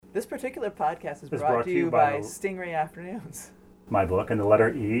This particular podcast is It's brought to you by Stingray Afternoons. My book, and the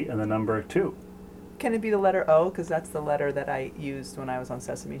letter E and the number 2. Can it be the letter O? Because that's the letter that I used when I was on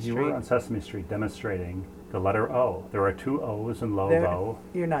Sesame Street. You were on Sesame Street demonstrating the letter O. There are 2 O's in Lobo.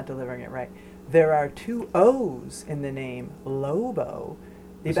 You're not delivering it right. There are 2 O's in the name Lobo.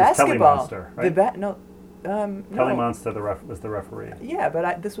 The This basketball. is Kelly Monster, right? No. Kelly Monster was the referee. Yeah,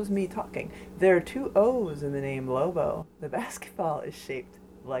 but this was me talking. There are 2 O's in the name Lobo. The basketball is shaped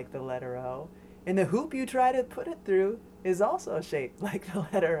like the letter O. And the hoop you try to put it through is also shaped like the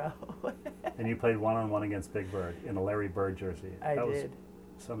letter O. And you played one-on-one against Big Bird in a Larry Bird jersey. I That did. was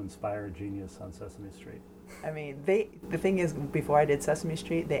some inspired genius on Sesame Street. I mean, the thing is, before I did Sesame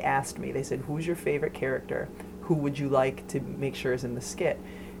Street, they asked me, they said, who's your favorite character? Who would you like to make sure is in the skit?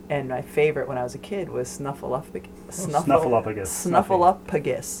 And my favorite when I was a kid was Snuffleupagus.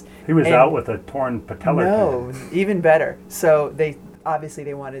 Snuffleupagus. He was out with a torn patellar No, tendon. even better. So they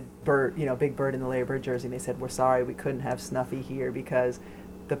wanted Big Bird in the Larry Bird jersey, and they said, we're sorry, we couldn't have Snuffy here because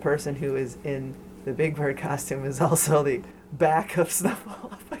the person who is in the Big Bird costume is also the back of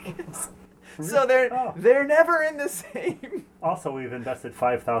Snuffleupagus. So they're never in the same. Also, we've invested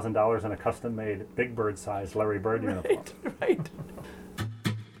 $5,000 in a custom-made Big Bird-sized Larry Bird uniform. Right.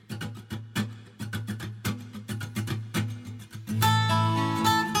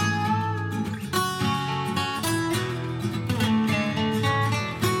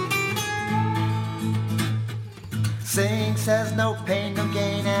 Saying says no pain, no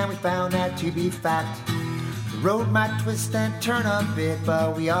gain, and we found that to be fact. The road might twist and turn a bit,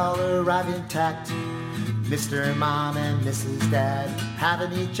 but we all arrive intact. Mr. Mom and Mrs. Dad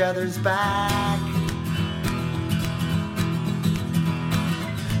having each other's back.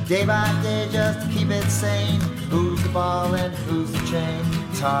 Day by day, just to keep it sane. Who's the ball and who's the chain?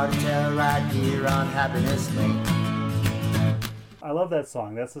 It's hard to tell right here on Happiness Lane. I love that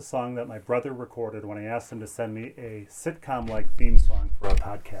song. That's a song that my brother recorded when I asked him to send me a sitcom-like theme song for a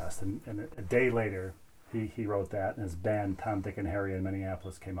podcast. And a day later, he wrote that, and his band, Tom, Dick, and Harry in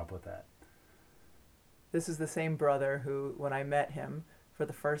Minneapolis, came up with that. This is the same brother who, when I met him for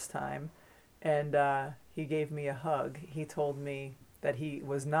the first time, and he gave me a hug, he told me that he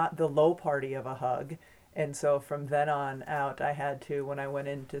was not the low party of a hug. And so from then on out, I had to, when I went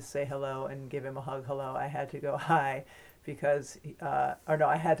in to say hello and give him a hug, hello, I had to go hi. Because,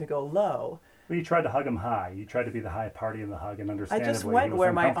 I had to go low. Well, you tried to hug him high. You tried to be the high party in the hug, and I understandably, just went he was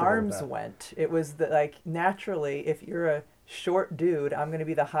where my uncomfortable with arms that. went. It was naturally, if you're a short dude, I'm going to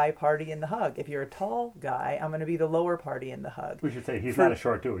be the high party in the hug. If you're a tall guy, I'm going to be the lower party in the hug. We should say he's not a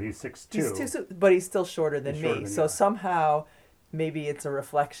short dude. He's 6'2". But he's still shorter than He's me. shorter than So you. somehow, maybe it's a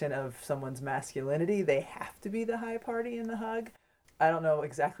reflection of someone's masculinity. They have to be the high party in the hug. I don't know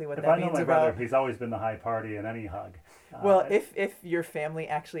exactly what If that I know means my about. brother, he's always been the high party in any hug. Well, if your family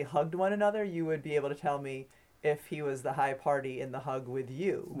actually hugged one another, you would be able to tell me if he was the high party in the hug with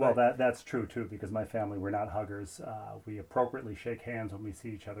you. Well, that's true, too, because my family, we're not huggers. We appropriately shake hands when we see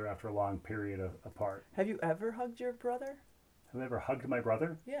each other after a long period apart. Have you ever hugged your brother? Have I ever hugged my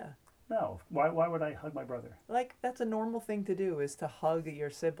brother? Yeah. No. Why would I hug my brother? Like, that's a normal thing to do, is to hug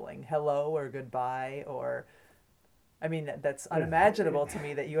your sibling. Hello or goodbye or... I mean, that's unimaginable to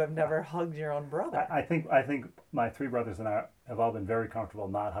me that you have never hugged your own brother. I think my 3 brothers and I have all been very comfortable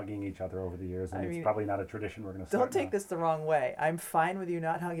not hugging each other over the years, and it's probably not a tradition we're going to start. Don't take this the wrong way. I'm fine with you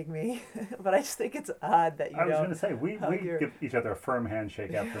not hugging me, but I just think it's odd that you don't. I was going to say, we give each other a firm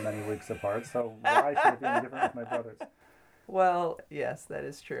handshake after many weeks apart, so why should it be any different with my brothers? Well, yes, that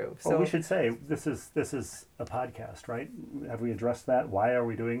is true. Well, So we should say this is a podcast, right? Have we addressed that? Why are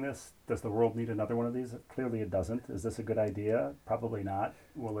we doing this? Does the world need another one of these? Clearly, it doesn't. Is this a good idea? Probably not.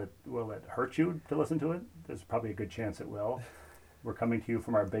 Will it hurt you to listen to it? There's probably a good chance it will. We're coming to you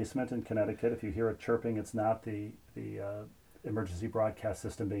from our basement in Connecticut. If you hear it chirping, it's not the emergency broadcast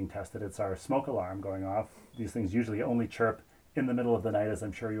system being tested. It's our smoke alarm going off. These things usually only chirp in the middle of the night, as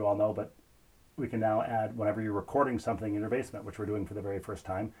I'm sure you all know, but we can now add whenever you're recording something in your basement, which we're doing for the very first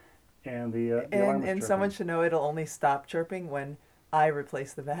time, and the alarm is and chirping. someone should know it'll only stop chirping when I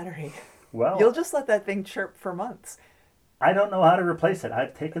replace the battery. Well, You'll just let that thing chirp for months. I don't know how to replace it.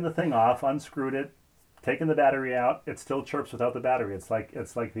 I've taken the thing off, unscrewed it, taken the battery out. It still chirps without the battery. It's like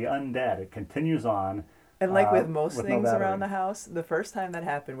the undead. It continues on. And like with most with things no battery. around the house, the first time that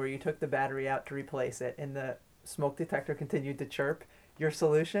happened where you took the battery out to replace it and the smoke detector continued to chirp, your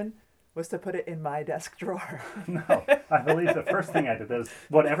solution was to put it in my desk drawer. No, I believe the first thing I did is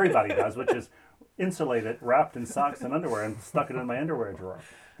what everybody does, which is insulate it, wrapped in socks and underwear, and stuck it in my underwear drawer.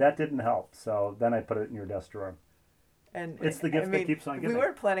 That didn't help, so then I put it in your desk drawer. And It's the gift that keeps on we giving.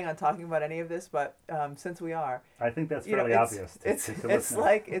 weren't planning on talking about any of this, but since we are, I think that's you know, fairly obvious. It's to it's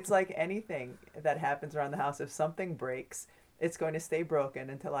listeners. it's like anything that happens around the house. If something breaks, it's going to stay broken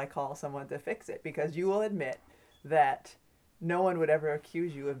until I call someone to fix it, because you will admit that no one would ever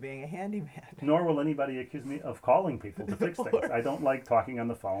accuse you of being a handyman. Nor will anybody accuse me of calling people to fix things. I don't like talking on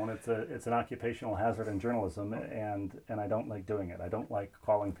the phone. It's an occupational hazard in journalism, and I don't like doing it. I don't like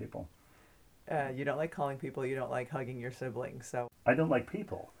calling people. You don't like calling people. You don't like hugging your siblings. So, I don't like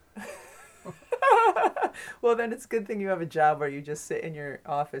people. well, then it's a good thing you have a job where you just sit in your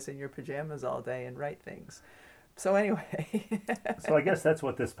office in your pajamas all day and write things. So anyway. So I guess that's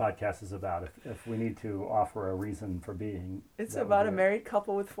what this podcast is about. If we need to offer a reason for being. It's that would about be a it. married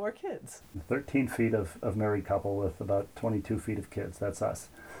couple with 4 kids. 13 feet of married couple with about 22 feet of kids. That's us.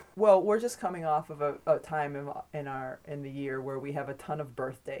 Well, we're just coming off of a time in the year where we have a ton of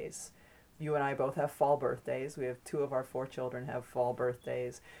birthdays. You and I both have fall birthdays. We have 2 of our 4 children have fall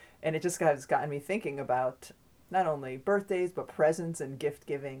birthdays. And it just has gotten me thinking about not only birthdays, but presents and gift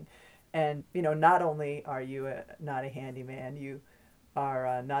giving. And, you know, not only are you not a handyman, you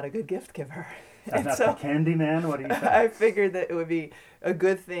are not a good gift giver. I'm not the candy man. What do you think? I figured that it would be a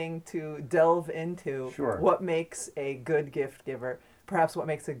good thing to delve into Sure. what makes a good gift giver, perhaps what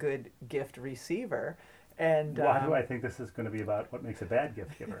makes a good gift receiver. And Why do I think this is going to be about what makes a bad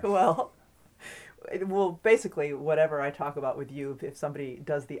gift giver? Well, basically, whatever I talk about with you, if somebody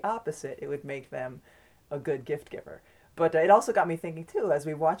does the opposite, it would make them a good gift giver. But it also got me thinking, too, as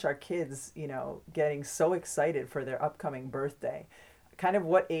we watch our kids, you know, getting so excited for their upcoming birthday, kind of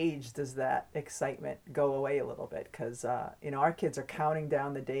what age does that excitement go away a little bit? Because, you know, our kids are counting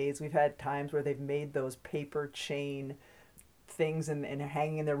down the days. We've had times where they've made those paper chain things and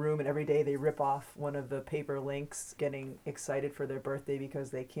hanging in their room, and every day they rip off one of the paper links, getting excited for their birthday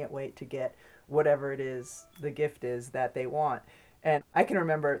because they can't wait to get whatever it is, the gift is that they want. And I can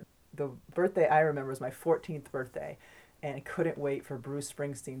remember the birthday I remember was my 14th birthday, and I couldn't wait for Bruce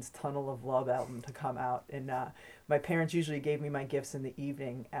Springsteen's Tunnel of Love album to come out. And my parents usually gave me my gifts in the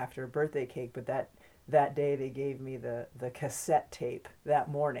evening after birthday cake, but that day they gave me the cassette tape that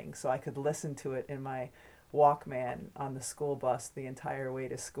morning so I could listen to it in my Walkman on the school bus the entire way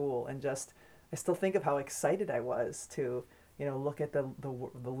to school. And just, I still think of how excited I was to, you know, look at the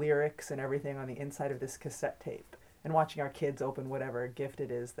lyrics and everything on the inside of this cassette tape and watching our kids open whatever gift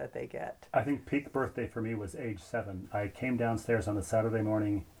it is that they get. I think peak birthday for me was age 7. I came downstairs on a Saturday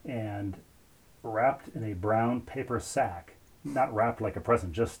morning and wrapped in a brown paper sack, not wrapped like a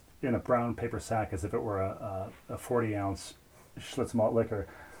present, just in a brown paper sack as if it were a 40-ounce Schlitz malt liquor,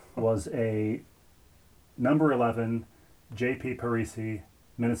 was a number 11 J.P. Parisi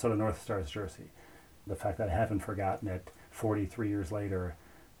Minnesota North Stars jersey. The fact that I haven't forgotten it 43 years later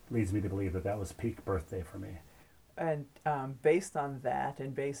leads me to believe that that was peak birthday for me. And based on that,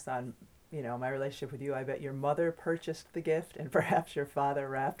 and based on, you know, my relationship with you, I bet your mother purchased the gift and perhaps your father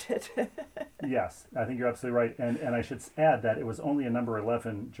wrapped it. Yes, I think you're absolutely right. And I should add that it was only a number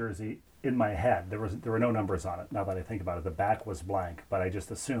 11 jersey in my head. There were no numbers on it, now that I think about it. The back was blank, but I just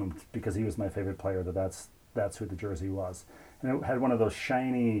assumed, because he was my favorite player, that's who the jersey was. And it had one of those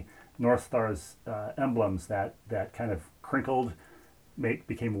shiny North Stars emblems that kind of crinkled,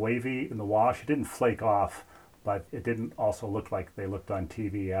 became wavy in the wash. It didn't flake off, but it didn't also look like they looked on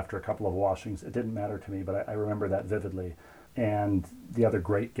TV after a couple of washings. It didn't matter to me, but I remember that vividly. And the other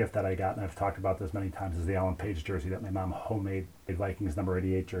great gift that I got, and I've talked about this many times, is the Alan Page jersey that my mom homemade, a Vikings number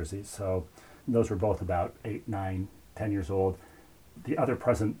 88 jersey. So those were both about 8, 9, 10 years old. The other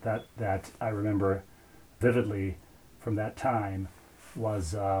present that I remember vividly from that time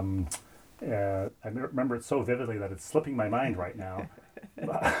was, I remember it so vividly that it's slipping my mind right now.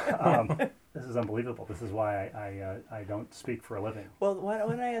 This is unbelievable. This is why I don't speak for a living. Well, why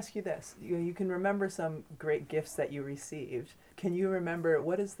don't I ask you this? You can remember some great gifts that you received. Can you remember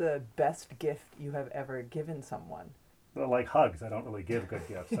what is the best gift you have ever given someone? Well, like hugs, I don't really give good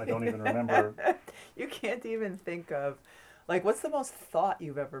gifts. I don't even remember. You can't even think of, like, what's the most thought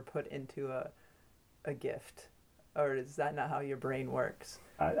you've ever put into a gift? Or is that not how your brain works?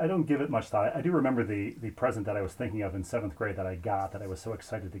 I don't give it much thought. I do remember the present that I was thinking of in 7th grade that I got, that I was so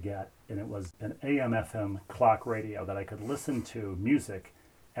excited to get, and it was an AM/FM clock radio that I could listen to music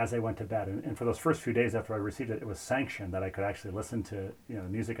as I went to bed. And for those first few days after I received it, it was sanctioned that I could actually listen to, you know,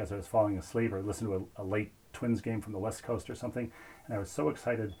 music as I was falling asleep, or listen to a late Twins game from the West Coast or something. And I was so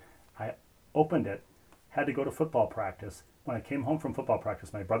excited. I opened it, had to go to football practice. When I came home from football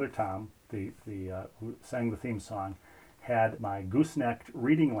practice, my brother Tom, who sang the theme song, had my goosenecked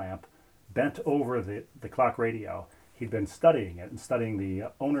reading lamp bent over the clock radio. He'd been studying it and studying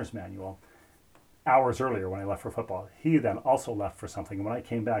the owner's manual. hours earlier when I left for football. He then also left for something. And when I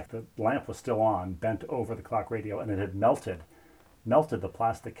came back, the lamp was still on, bent over the clock radio, and it had melted the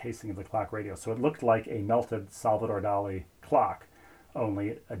plastic casing of the clock radio. So it looked like a melted Salvador Dali clock,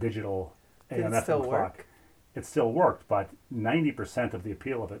 only a digital Did AM it still FM clock. work? It still worked, but 90% of the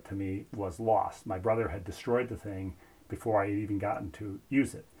appeal of it to me was lost. My brother had destroyed the thing before I had even gotten to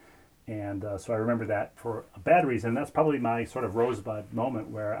use it. And so I remember that for a bad reason. That's probably my sort of rosebud moment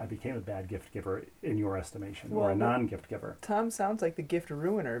where I became a bad gift giver in your estimation, or a Well, non-gift giver. Tom sounds like the gift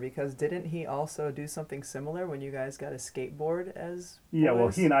ruiner, because didn't he also do something similar when you guys got a skateboard as Yeah, well,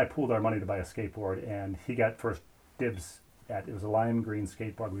 boys? he and I pooled our money to buy a skateboard, and he got first dibs at, it was a lime green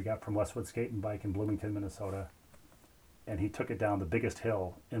skateboard we got from Westwood Skate and Bike in Bloomington, Minnesota. And he took it down the biggest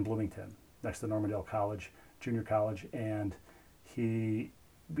hill in Bloomington, next to Normandale College, junior college, and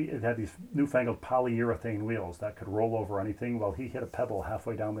it had these newfangled polyurethane wheels that could roll over anything. Well, he hit a pebble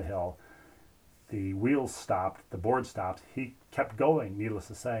halfway down the hill. The wheels stopped, the board stopped. He kept going, needless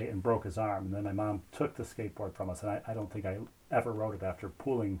to say, and broke his arm. And then my mom took the skateboard from us, and I don't think I ever rode it after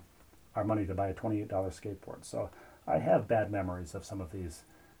pooling our money to buy a $28 skateboard. So I have bad memories of some of these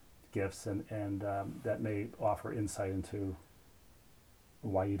gifts, and that may offer insight into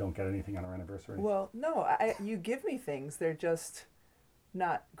why you don't get anything on our anniversary. Well, no, you give me things. They're just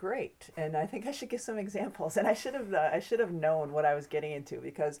not great, and I think I should give some examples. And I should have known what I was getting into,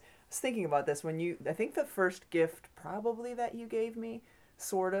 because I was thinking about this when I think the first gift probably that you gave me,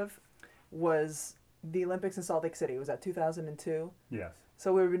 sort of, was the Olympics in Salt Lake City. Was that 2002? Yes.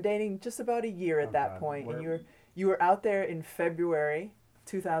 So we were dating just about a year at that God. point, and Where- you were out there in February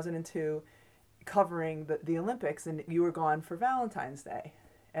 2002, covering the Olympics, and you were gone for Valentine's Day.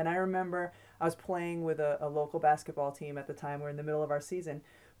 And I remember I was playing with a local basketball team at the time. We're in the middle of our season.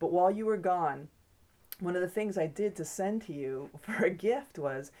 But while you were gone, one of the things I did to send to you for a gift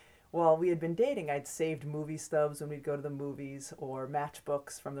was, while we had been dating, I'd saved movie stubs when we'd go to the movies, or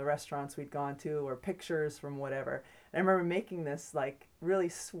matchbooks from the restaurants we'd gone to, or pictures from whatever. And I remember making this like really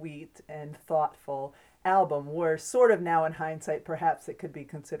sweet and thoughtful album where, sort of now in hindsight, perhaps it could be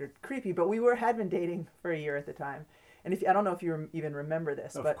considered creepy, but had been dating for a year at the time. And I don't know if you even remember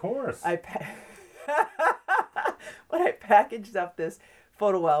this, Of but course. but I packaged up this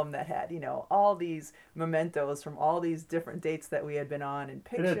photo album that had, all these mementos from all these different dates that we had been on, and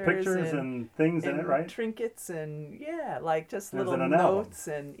It had pictures and things in it, right? trinkets, and like just It was little in an album. notes,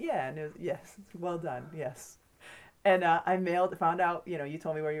 and and it was, yes, well done, yes. And I found out, you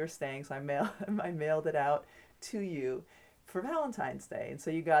told me where you were staying, so I mailed it out to you for Valentine's Day. And so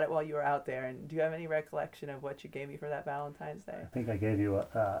you got it while you were out there. And do you have any recollection of what you gave me for that Valentine's Day? I think I gave you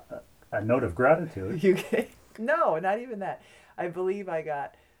a note of gratitude. No, not even that. I believe I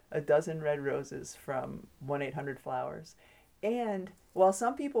got a dozen red roses from 1-800-Flowers. And while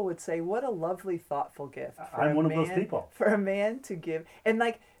some people would say, what a lovely, thoughtful gift. I'm one of those people. For a man to give. And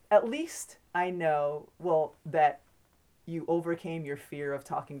at least I know, that you overcame your fear of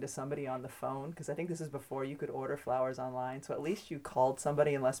talking to somebody on the phone, because I think this is before you could order flowers online. So at least you called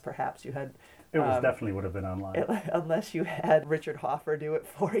somebody, unless perhaps you had... It was definitely would have been online. Unless you had Richard Hoffer do it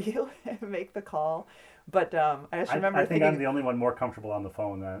for you and make the call. But I just remember I think thinking, I'm the only one more comfortable on the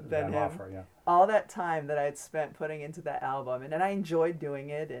phone than him. Hoffer, yeah. All that time that I had spent putting into that album, and I enjoyed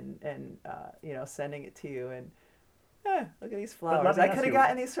doing it, and sending it to you, and look at these flowers. me I ask could have you,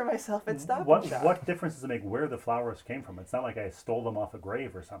 gotten these for myself at Stop and Shop. What difference does it make where the flowers came from? It's not like I stole them off a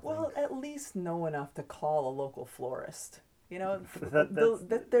grave or something. Well, at least know enough to call a local florist. That's-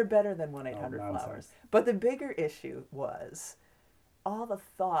 They're better than 1-800-Flowers. nonsense. But the bigger issue was all the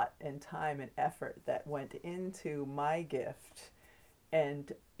thought and time and effort that went into my gift.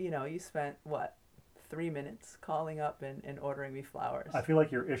 And, you spent, 3 minutes calling up and ordering me flowers. I feel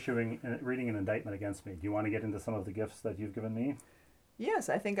like you're reading an indictment against me. Do you want to get into some of the gifts that you've given me? Yes,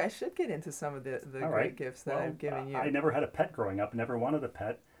 I think I should get into some of the All great right. gifts that I've given you. I never had a pet growing up, never wanted a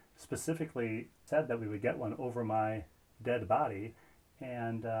pet. Specifically said that we would get one over my dead body.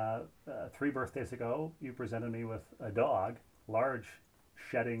 And 3 birthdays ago, you presented me with a dog, large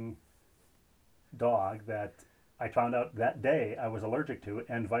shedding dog that I found out that day I was allergic to,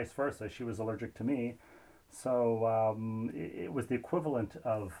 and vice versa. She was allergic to me. So it was the equivalent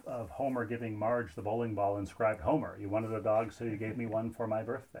of Homer giving Marge the bowling ball inscribed Homer. You wanted a dog, so you gave me one for my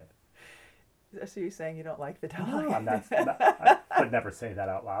birthday. So you're saying you don't like the dog? No, I could never say that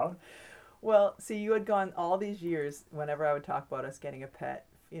out loud. Well, see, you had gone all these years, whenever I would talk about us getting a pet,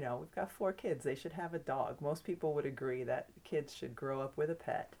 we've got 4 kids. They should have a dog. Most people would agree that kids should grow up with a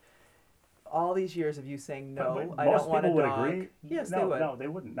pet. All these years of you saying, no, But I don't want a dog. most people would agree. Yes, no, they would. No, they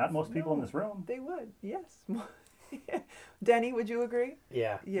wouldn't. Not most people in this room. They would, yes. Denny, would you agree?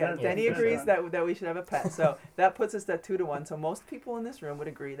 Yeah. Yeah, Yeah, Denny yeah. agrees that we should have a pet. So that puts us at 2-1. So most people in this room would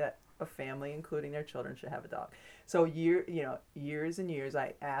agree that a family, including their children, should have a dog. So years and years,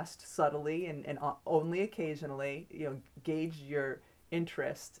 I asked subtly and only occasionally, gauge your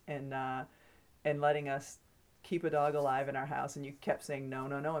interest in letting us keep a dog alive in our house, and you kept saying no,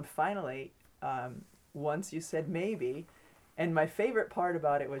 no, no, and finally, once you said maybe, and my favorite part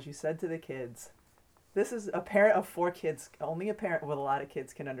about it was you said to the kids, this is a parent of 4 kids, only a parent with a lot of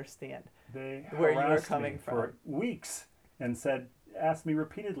kids can understand They where you were harassed coming me from. for weeks and asked me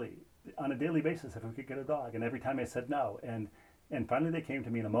repeatedly on a daily basis if we could get a dog, and every time I said no, and finally they came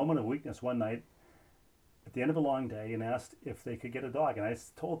to me in a moment of weakness one night at the end of a long day and asked if they could get a dog, and I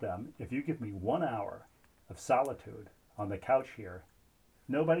told them, if you give me 1 hour of solitude on the couch here,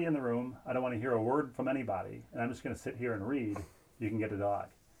 nobody in the room, I don't want to hear a word from anybody, and I'm just going to sit here and read, you can get a dog.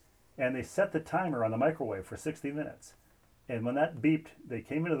 And they set the timer on the microwave for 60 minutes. And when that beeped, they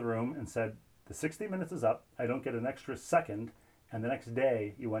came into the room and said, the 60 minutes is up, I don't get an extra second, and the next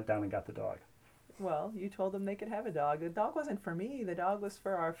day you went down and got the dog. Well, you told them they could have a dog. The dog wasn't for me. The dog was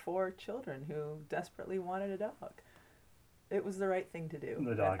for our 4 children who desperately wanted a dog. It was the right thing to do.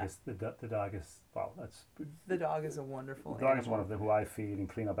 The dog is well, that's The dog is a wonderful the dog is animal. one of them who I feed and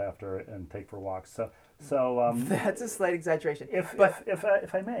clean up after and take for walks. So That's a slight exaggeration. if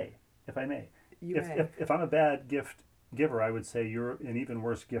I may, You may. if I'm a bad gift giver, I would say you're an even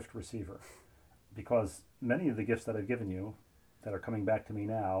worse gift receiver, because many of the gifts that I've given you that are coming back to me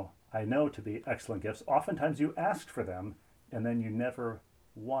now, I know to be excellent gifts. Oftentimes you asked for them and then you never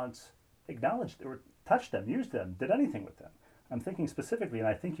once acknowledged or touched them, used them, did anything with them. I'm thinking specifically, and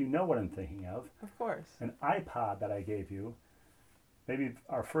I think you know what I'm thinking of, Of course. an iPod that I gave you, maybe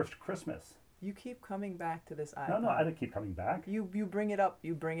our first Christmas. You keep coming back to this iPod. No, I didn't keep coming back. You bring it up.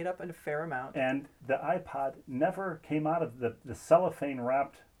 You bring it up in a fair amount. And the iPod never came out of the cellophane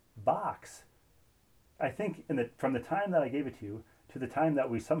wrapped box. I think from the time that I gave it to you to the time that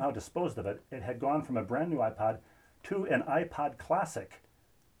we somehow disposed of it, it had gone from a brand new iPod to an iPod Classic,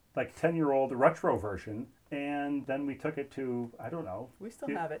 like 10-year-old retro version, and then we took it to, I don't know. We still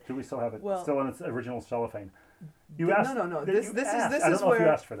have it. Do we still have it? Well, still in its original cellophane. You no, asked. no. you This asked. is I don't know if you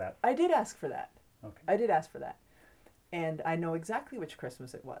where asked for that. I did ask for that. Okay. I did ask for that, and I know exactly which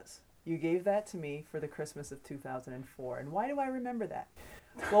Christmas it was. You gave that to me for the Christmas of 2004, and why do I remember that?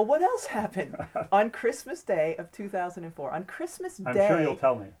 Well, what else happened on Christmas Day of 2004? On Christmas I'm Day sure you'll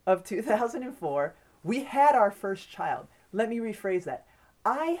tell me. of 2004, we had our first child. Let me rephrase that.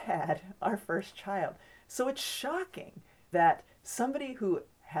 I had our first child. So it's shocking that somebody who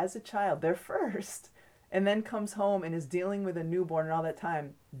has a child, their first, and then comes home and is dealing with a newborn and all that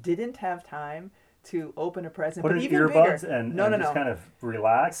time, didn't have time to open a present. Put but in even earbuds bigger. and, no, just kind of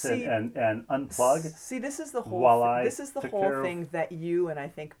relax See, and unplug. See, this is the whole. while I This is the took whole care of- thing that you and I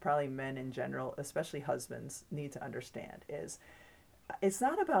think probably men in general, especially husbands, need to understand is. It's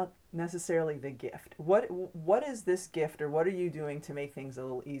not about necessarily the gift. What is this gift, or what are you doing to make things a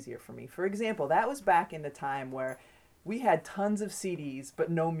little easier for me? For example, that was back in the time where we had tons of CDs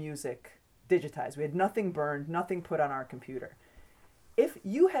but no music digitized. We had nothing burned, nothing put on our computer. If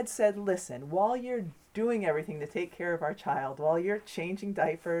you had said, listen, while you're doing everything to take care of our child, while you're changing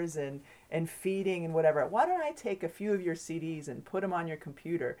diapers and feeding and whatever, why don't I take a few of your CDs and put them on your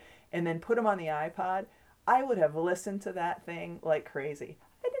computer and then put them on the iPod? I would have listened to that thing like crazy.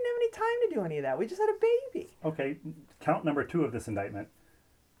 I didn't have any time to do any of that. We just had a baby. Okay, count number 2 of this indictment.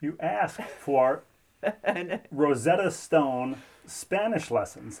 You asked for And Rosetta Stone Spanish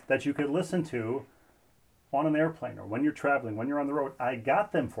lessons that you could listen to on an airplane or when you're traveling, when you're on the road. I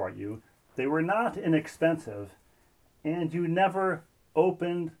got them for you. They were not inexpensive, and you never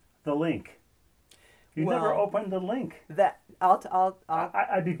opened the link. You never Well, opened the link. that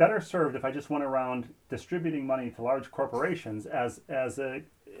I'd be better served if I just went around distributing money to large corporations and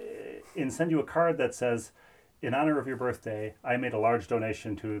send you a card that says, in honor of your birthday, I made a large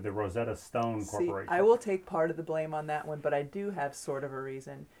donation to the Rosetta Stone See, Corporation. I will take part of the blame on that one, but I do have sort of a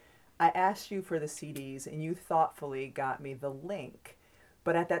reason. I asked you for the CDs, and you thoughtfully got me the link.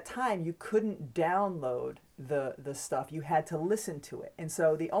 But at that time, you couldn't download the stuff. You had to listen to it. And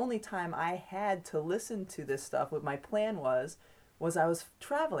so the only time I had to listen to this stuff, what my plan was I was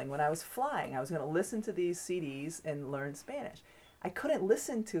traveling, when I was flying. I was going to listen to these CDs and learn Spanish. I couldn't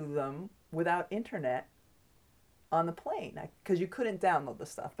listen to them without internet on the plane because you couldn't download the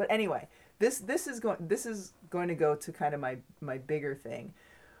stuff. But anyway, this is going to go to kind of my bigger thing,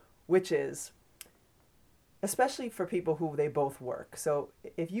 which is, especially for people who they both work. So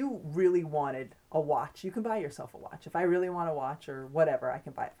if you really wanted a watch, you can buy yourself a watch. If I really want a watch or whatever, I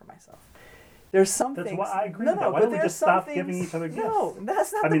can buy it for myself. There's some That's things. why I agree no, with no, that. Why but don't we there's just some stop things, giving each other gifts? No,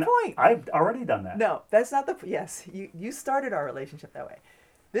 that's not I the mean, point. I've already done that. No, that's not the. Yes, you started our relationship that way.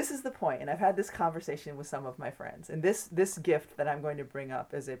 This is the point, and I've had this conversation with some of my friends, and this gift that I'm going to bring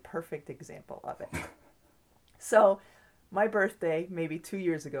up is a perfect example of it. So, my birthday, maybe 2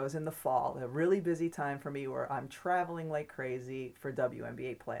 years ago, is in the fall, a really busy time for me where I'm traveling like crazy for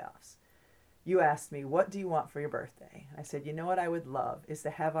WNBA playoffs. You asked me, what do you want for your birthday? I said, you know what I would love is to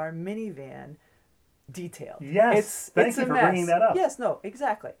have our minivan detailed. Yes, thank you for bringing that up. Yes, no,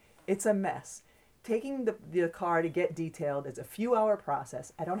 exactly. It's a mess. Taking the car to get detailed is a few-hour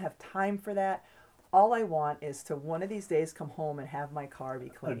process. I don't have time for that. All I want is to one of these days come home and have my car be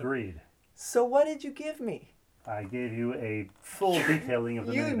clean. Agreed. So what did you give me? I gave you a full detailing of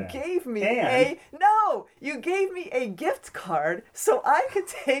the minivan. You gave me And you gave me a gift card so I could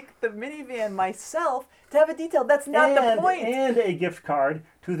take the minivan myself to have it detailed. That's not the point. And a gift card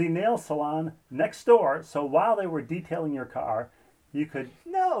to the nail salon next door. So while they were detailing your car, you could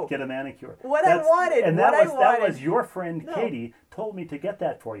get a manicure. I wanted. And that was your friend No. Katie told me to get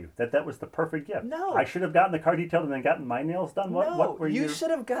that for you. That was the perfect gift. No. I should have gotten the car detailed and then gotten my nails done. What were you should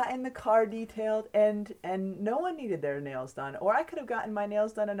have gotten the car detailed and no one needed their nails done. Or I could have gotten my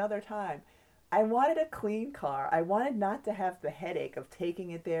nails done another time. I wanted a clean car. I wanted not to have the headache of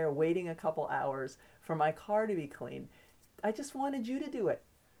taking it there, waiting a couple hours for my car to be clean. I just wanted you to do it.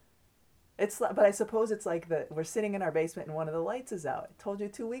 But I suppose it's like we're sitting in our basement and one of the lights is out. I told you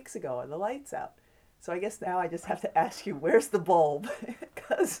 2 weeks ago, the light's out. So I guess now I just have to ask you, where's the bulb?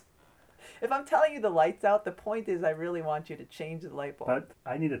 Because if I'm telling you the light's out, the point is I really want you to change the light bulb. But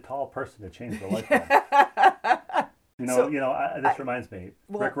I need a tall person to change the light bulb. This reminds me.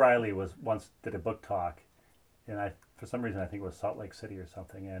 Rick Riley once did a book talk, and for some reason I think it was Salt Lake City or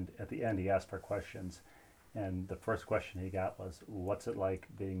something. And at the end he asked for questions, and the first question he got was, "What's it like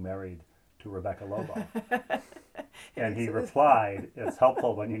being married to Rebecca Lobo?" And he replied, "It's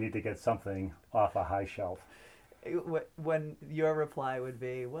helpful when you need to get something off a high shelf." When your reply would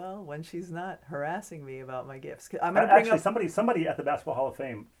be, well, when she's not harassing me about my gifts. I'm going to bring Actually, somebody at the Basketball Hall of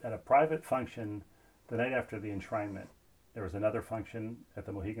Fame at a private function the night after the enshrinement, there was another function at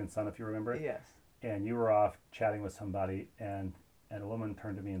the Mohegan Sun, if you remember. Yes. And you were off chatting with somebody, and a woman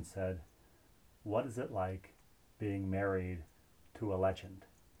turned to me and said, "What is it like being married to a legend?"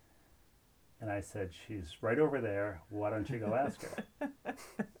 And I said, "She's right over there. Why don't you go ask her?"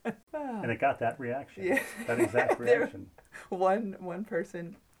 And it got that reaction, that exact reaction. One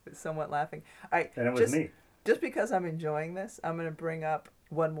person was somewhat laughing. And it was me. Just because I'm enjoying this, I'm going to bring up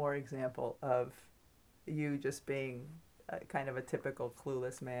one more example of you just being kind of a typical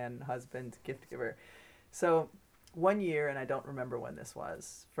clueless man, husband, gift giver. So one year, and I don't remember when this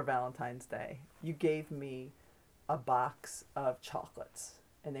was, for Valentine's Day, you gave me a box of chocolates.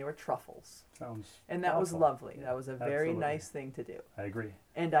 And they were truffles. And that was lovely. That was a very nice thing to do. I agree.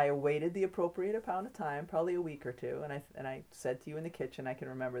 And I awaited the appropriate amount of time, probably a week or two, and I said to you in the kitchen, I can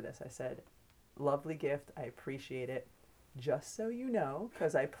remember this, I said, "Lovely gift, I appreciate it. Just so you know,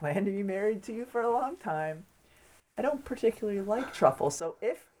 because I plan to be married to you for a long time, I don't particularly like truffles, so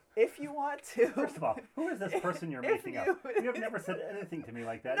if you want to..." First of all, who is this person you're making up? You have never said anything to me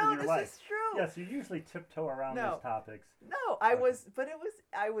like that in your life. No, this is true. Yes, you usually tiptoe around these topics. No, I was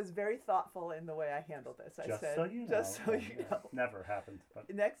very thoughtful in the way I handled this. I said, just so you know. Never happened.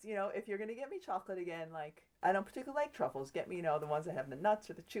 But next, if you're going to get me chocolate again, I don't particularly like truffles. Get me, the ones that have the nuts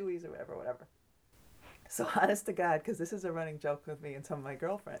or the chewies or whatever. So honest to God, because this is a running joke with me and some of my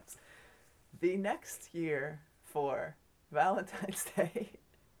girlfriends, the next year for Valentine's Day,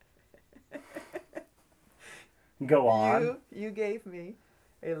 go on. You gave me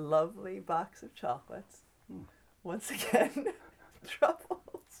a lovely box of chocolates. Once again,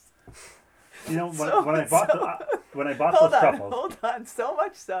 truffles. When I bought those truffles. Hold on. So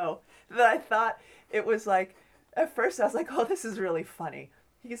much so that I thought it was like, at first I was like, oh, this is really funny.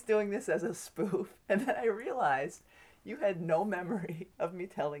 He's doing this as a spoof. And then I realized you had no memory of me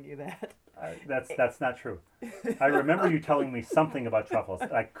telling you that. That's not true. I remember you telling me something about truffles.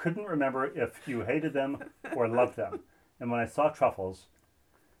 I couldn't remember if you hated them or loved them. And when I saw truffles,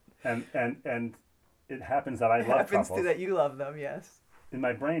 and it happens that I love truffles. It happens to that you love them, yes. In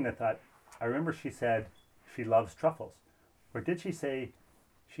my brain, I remember she said she loves truffles. Or did she say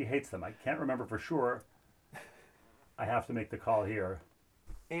she hates them? I can't remember for sure. I have to make the call here.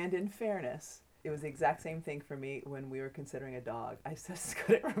 And in fairness, it was the exact same thing for me when we were considering a dog. I just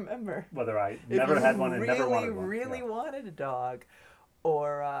couldn't remember whether I never had one and never wanted one. Really wanted a dog,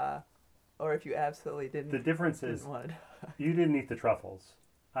 or if you absolutely didn't. The difference is you didn't eat the truffles.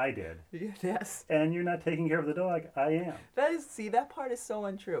 I did. Yes. And you're not taking care of the dog. I am. That part is so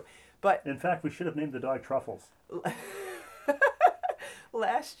untrue. But In fact, we should have named the dog Truffles.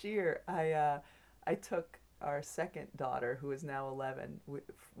 last year, I took our second daughter, who is now 11,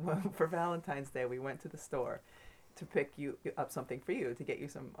 for Valentine's Day. We went to the store to pick you up something for you, to get you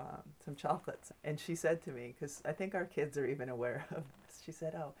some chocolates. And she said to me, because I think our kids are even aware of this, she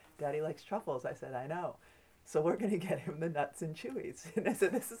said, "Oh, Daddy likes truffles." I said, "I know. So we're going to get him the Nuts and Chewies." And I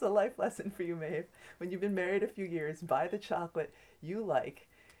said, "This is a life lesson for you, Maeve. When you've been married a few years, buy the chocolate you like,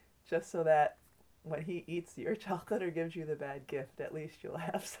 just so that when he eats your chocolate or gives you the bad gift, at least you'll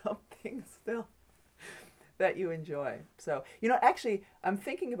have something still that you enjoy." So, actually, I'm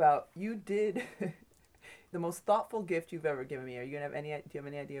thinking about, you did the most thoughtful gift you've ever given me. Do you have any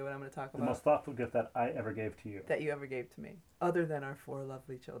idea what I'm going to talk about? The most thoughtful gift that I ever gave to you. That you ever gave to me, other than our 4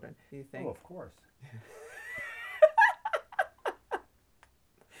 lovely children, do you think? Oh, of course.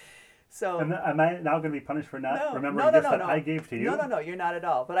 So, And am I now going to be punished for not remembering no, gifts no, that I gave to you? No, you're not at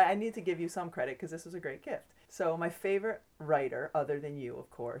all. But I need to give you some credit, because this was a great gift. So my favorite writer, other than you, of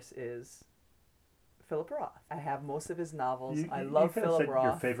course, is Philip Roth. I have most of his novels. I love you Philip said Roth.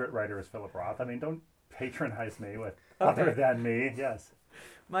 Your favorite writer is Philip Roth. I mean, don't patronize me with Okay. other than me. Yes.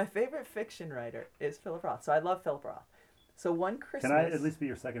 My favorite fiction writer is Philip Roth. So I love Philip Roth. So one Christmas. Can I at least be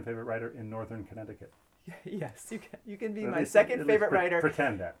your second favorite writer in Northern Connecticut? Yes, you can. You can be At my least- second at favorite least writer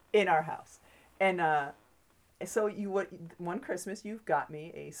Pretend that. in our house. And so one Christmas you got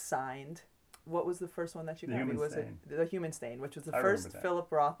me a signed. What was the first one that you The got me? Human Was Stain. it The Human Stain, which was the I first remember that. Philip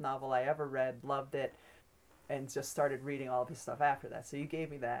Roth novel I ever read, loved it, and just started reading all of his stuff after that. So you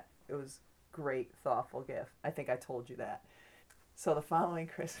gave me that. It was a great, thoughtful gift. I think I told you that. So the following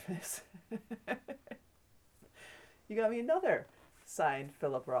Christmas, you got me another signed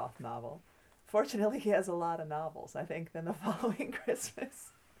Philip Roth novel. Fortunately, he has a lot of novels. I think then the following Christmas,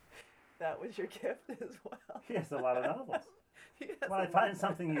 that was your gift as well. He has a lot of novels. He has When a I lot find of-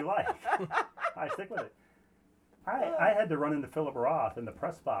 something you like, I stick with it. I had to run into Philip Roth in the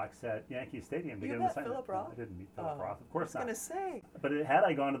press box at Yankee Stadium to You get him to met sign Philip it. Roth? I didn't meet Philip Oh, Roth, of I course was not. gonna say. But had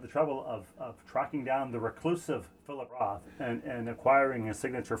I gone to the trouble of tracking down the reclusive Philip Roth and acquiring his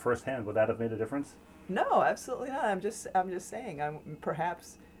signature firsthand, would that have made a difference? No, absolutely not. I'm just saying.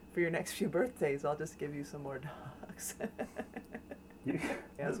 Perhaps for your next few birthdays, I'll just give you some more dogs.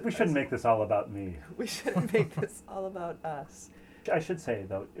 Yes, We shouldn't make this all about me. We shouldn't make this all about us. I should say,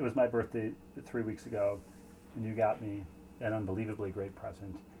 though, it was my birthday 3 weeks ago, and you got me an unbelievably great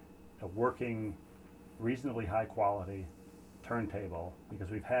present, a working, reasonably high quality turntable,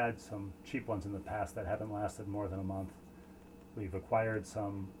 because we've had some cheap ones in the past that haven't lasted more than a month. We've acquired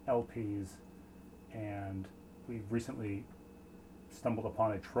some LPs, and we've recently stumbled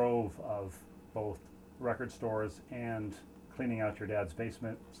upon a trove of both record stores and cleaning out your dad's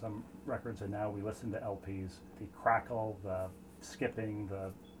basement, some records, and now we listen to LPs. The crackle, the skipping,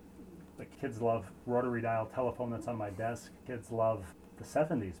 the kids love rotary dial telephone that's on my desk. Kids love the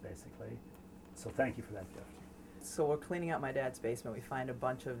 70s, basically. So thank you for that gift. So we're cleaning out my dad's basement. We find a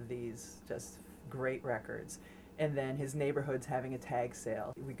bunch of these just great records. And then his neighborhood's having a tag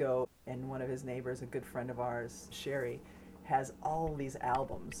sale. We go, and one of his neighbors, a good friend of ours, Sherry, has all these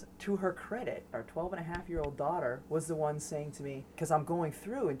albums. To her credit, our 12-and-a-half-year-old daughter was the one saying to me, because I'm going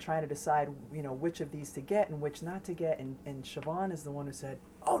through and trying to decide, which of these to get and which not to get, and Siobhan is the one who said,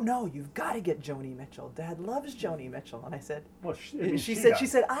 "Oh no, you've got to get Joni Mitchell. Dad loves Joni Mitchell." And I said, Well, she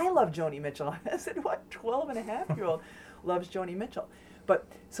said, "I love Joni Mitchell." I said, "What? 12-and-a-half-year-old loves Joni Mitchell?" But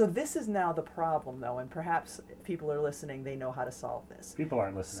so this is now the problem, though, and perhaps if people are listening, they know how to solve this. People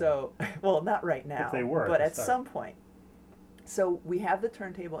aren't listening. So, well, not right now. If they were, but to at start. some point. So we have the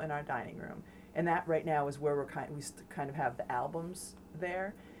turntable in our dining room, and that right now is where we kind of have the albums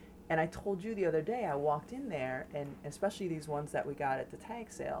there. And I told you the other day, I walked in there, and especially these ones that we got at the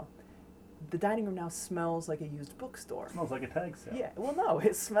tag sale, the dining room now smells like a used bookstore. Smells like a tag sale. Yeah, well, no,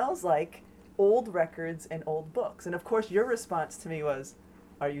 it smells like old records and old books. And of course, your response to me was,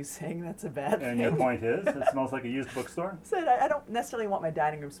 "Are you saying that's a bad thing?" And your point is, it smells like a used bookstore? I said, I don't necessarily want my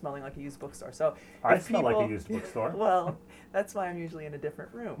dining room smelling like a used bookstore. So I if smell like a people- used bookstore. Well, that's why I'm usually in a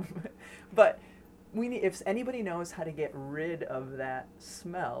different room. But if anybody knows how to get rid of that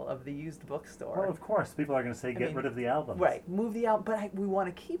smell of the used bookstore, Well, of course, people are going to say, get mean, rid of the albums. right, move the album. But we want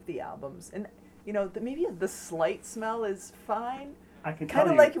to keep the albums, and maybe the slight smell is fine. I can Kinda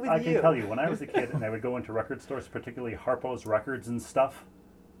tell you, like with I you. can tell you, when I was a kid and I would go into record stores, particularly Harpo's Records and Stuff,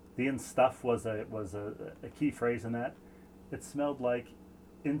 the "and stuff" was a key phrase in that. It smelled like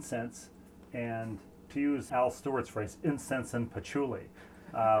incense, and to use Al Stewart's phrase, incense and patchouli.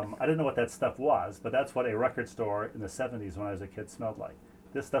 I didn't know what that stuff was, but that's what a record store in the 70s when I was a kid smelled like.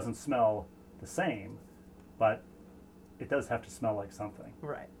 this doesn't smell the same, but it does have to smell like something.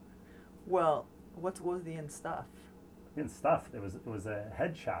 Right. Well, what was the in stuff? In stuff, it was a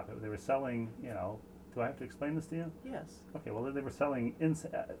head shop. They were selling, do I have to explain this to you? Yes. Okay, well, they were selling,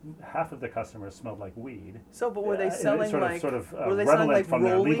 half of the customers smelled like weed. So, but were they selling were they selling redolent like from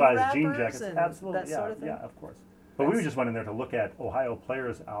their rolling Levi's wrappers jean jackets. and Absolutely, that sort of thing? Yeah, of course. But we just went in there to look at Ohio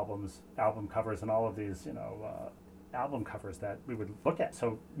Players album covers and all of these, album covers that we would look at.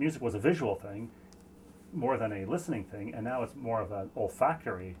 So music was a visual thing more than a listening thing, and now it's more of an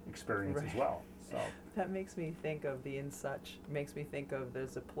olfactory experience as well. So that makes me think of the In Such. Makes me think of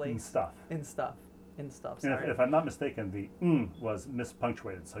there's a place. In stuff. Sorry. If I'm not mistaken, the was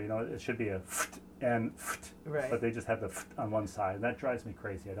mispunctuated. So it should be a and right. But they just have the on one side, and that drives me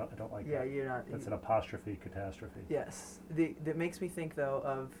crazy. I don't like that. Yeah, you're not. That's an apostrophe catastrophe. Yes. That makes me think though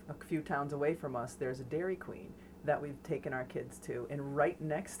of a few towns away from us. There's a Dairy Queen that we've taken our kids to, and right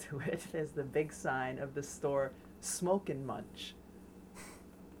next to it is the big sign of the store Smoke and Munch.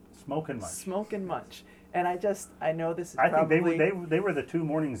 Smoke and Munch. Smoke and Munch. And I know this is I probably... think they were the two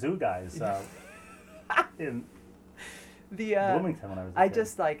Morning Zoo guys in Bloomington when I was a kid.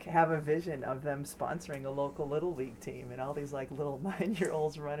 just have a vision of them sponsoring a local Little League team and all these little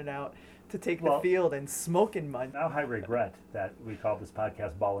 9-year-olds running out to take the field and smoke and munch. Now I regret that we called this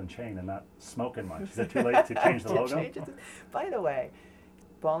podcast Ball and Chain and not Smoke and Munch. Is it too late to change the logo? By the way,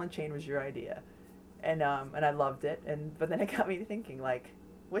 Ball and Chain was your idea, and I loved it. But then it got me thinking,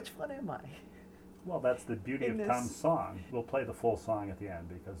 which one am I? Well, that's the beauty of Tom's song. We'll play the full song at the end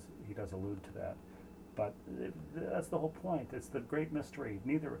because he does allude to that. But that's the whole point. It's the great mystery.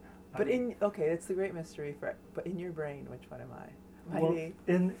 It's the great mystery. But in your brain, which one am I? I think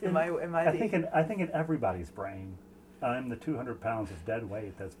in everybody's brain, I'm the 200 pounds of dead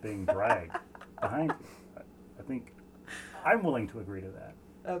weight that's being dragged behind you. I think I'm willing to agree to that.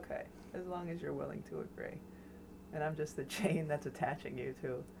 Okay, as long as you're willing to agree, and I'm just the chain that's attaching you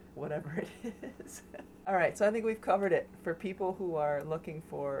to whatever it is. All right, so I think we've covered it. For people who are looking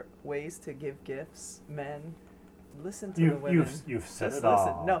for ways to give gifts, men, listen to the women. You've said Just it all.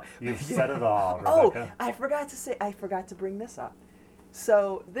 listen. No, you've said it all, Rebecca. Oh, I forgot to bring this up.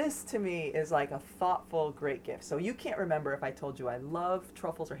 So this to me is a thoughtful, great gift. So you can't remember if I told you I love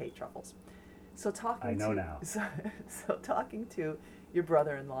truffles or hate truffles. So talking to your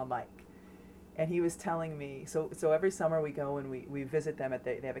brother-in-law Mike. And he was telling me, so every summer we go and we visit them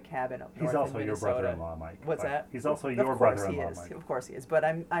they have a cabin up north in Minnesota. He's also your brother-in-law, Mike. What's that? He's also your brother-in-law, Mike. Of course he is. But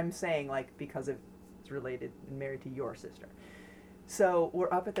I'm saying because it's related and married to your sister. So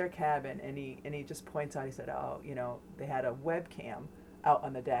we're up at their cabin and he just points out, he said, they had a webcam out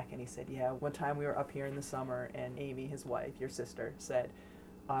on the deck, and he said, yeah, one time we were up here in the summer and Amy, his wife, your sister, said,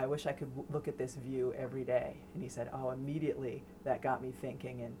 I wish I could look at this view every day. And he said, immediately that got me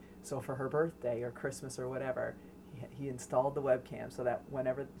thinking. And so for her birthday or Christmas or whatever, he installed the webcam so that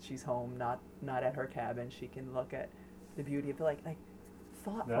whenever she's home, not at her cabin, she can look at the beauty of it,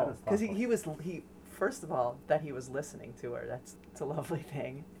 thoughtful. Because he first of all, that he was listening to her. It's a lovely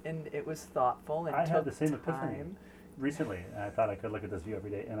thing. And it was thoughtful. And I had the same epiphany recently. And I thought I could look at this view every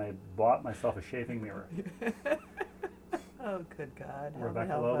day. And I bought myself a shaving mirror. Oh, good God.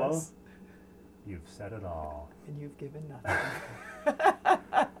 Rebecca Lobo, you've said it all. And you've given nothing.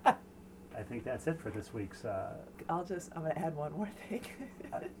 I think that's it for this week's... I'm going to add one more thing.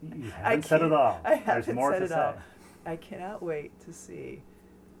 You haven't said it all. There's more to say. I cannot wait to see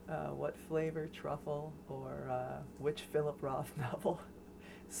what flavor truffle or which Philip Roth novel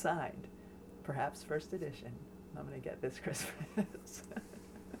signed. Perhaps first edition. I'm going to get this Christmas.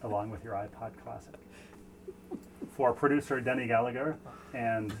 Along with your iPod Classic. For producer Denny Gallagher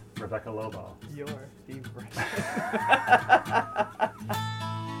and Rebecca Lobo. Your Steve Brett.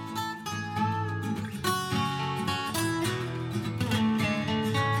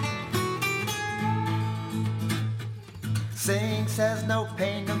 Saying says no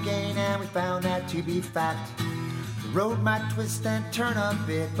pain, no gain, and we found that to be fact. The road might twist and turn a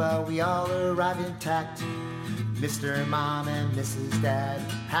bit, but we all arrive intact. Mr. Mom and Mrs. Dad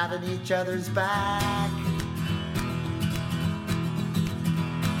having each other's back.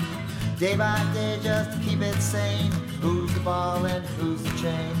 Day by day just to keep it sane. Who's the ball and who's the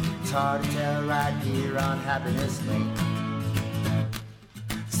chain? It's hard to tell right here on Happiness Lane.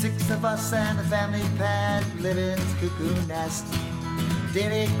 6 of us and the family pet live in this cuckoo nest.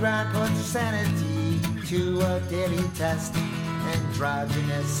 Daily grind puts our sanity to a daily test.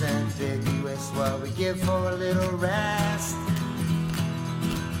 Androgynous, ambiguous, what we give for a little rest.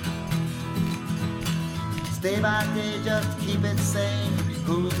 Day by day just to keep it sane.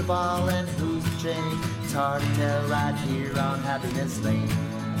 Who's the ball and who's the chain? It's hard to tell right here on Happiness Lane.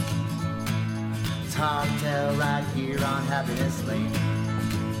 hard to tell right here on Happiness Lane.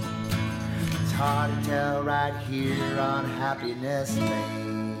 It's hard to tell right here on Happiness Lane.